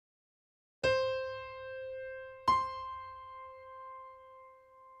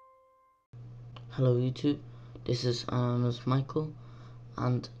Hello YouTube, this is AnnonymousMichael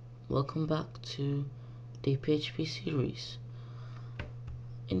and welcome back to the PHP series.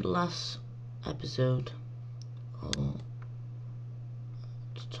 In the last episode or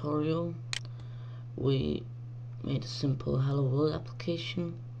tutorial, we made a simple Hello World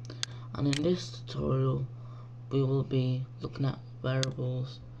application, and in this tutorial we will be looking at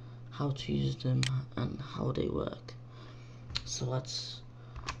variables, how to use them and how they work. So let's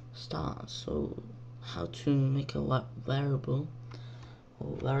start. So how to make a variable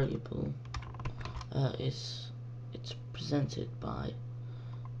or variable it's presented by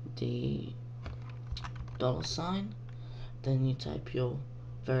the $, then you type your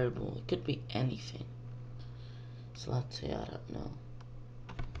variable. It could be anything. So let's say, I don't know,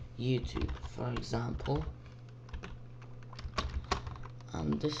 YouTube for example,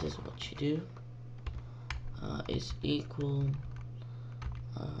 and this is what you do. Is equal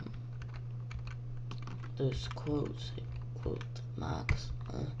those quotes, quote marks,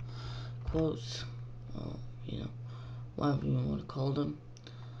 quotes, or whatever you want to call them,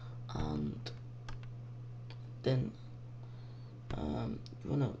 and then you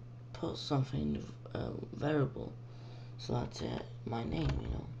want to put something in the variable. So that's it, my name,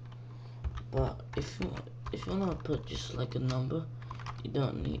 But if you want to put just like a number, you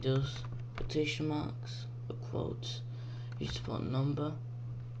don't need those quotation marks or quotes. You just put a number,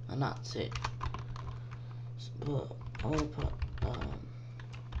 and that's it. But I want to put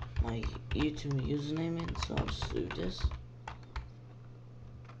my YouTube username in, so I'll just do this.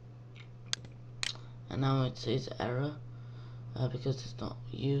 And now it says error because it's not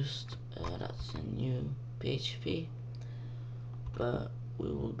used. That's a new PHP, but we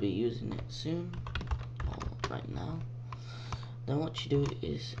will be using it soon, or right now. Then what you do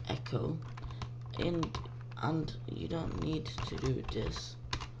is echo, and you don't need to do this.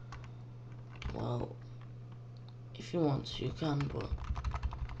 Well, if you want to, you can, but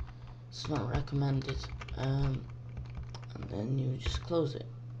it's not recommended. And then you just close it.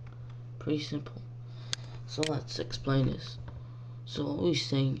 Pretty simple. So let's explain this. So what we're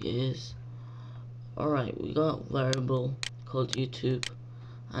saying is, alright, we got a variable called YouTube,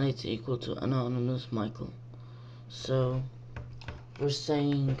 and it's equal to AnnonymousMichael. So we're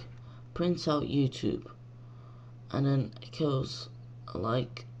saying print out YouTube, and then it goes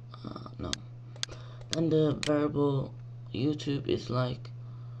like no. Then the variable YouTube is like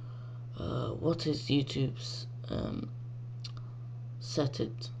what is YouTube's set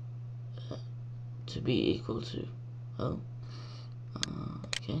it to be equal to.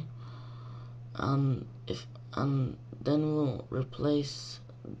 Okay, and then we'll replace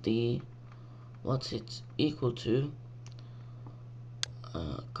the what it's equal to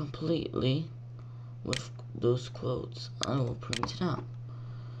completely with those quotes, and we'll print it out.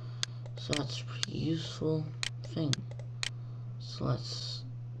 So that's a pretty useful thing. So let's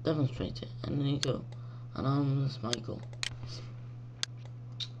demonstrate it, and then you go AnnonymousMichael.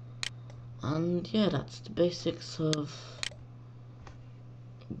 And yeah, that's the basics of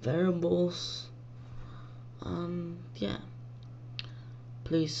variables. And yeah,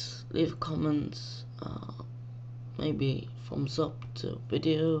 please leave comments, maybe thumbs up to the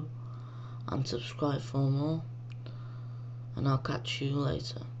video, and subscribe for more, and I'll catch you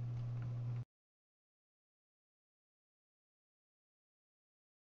later.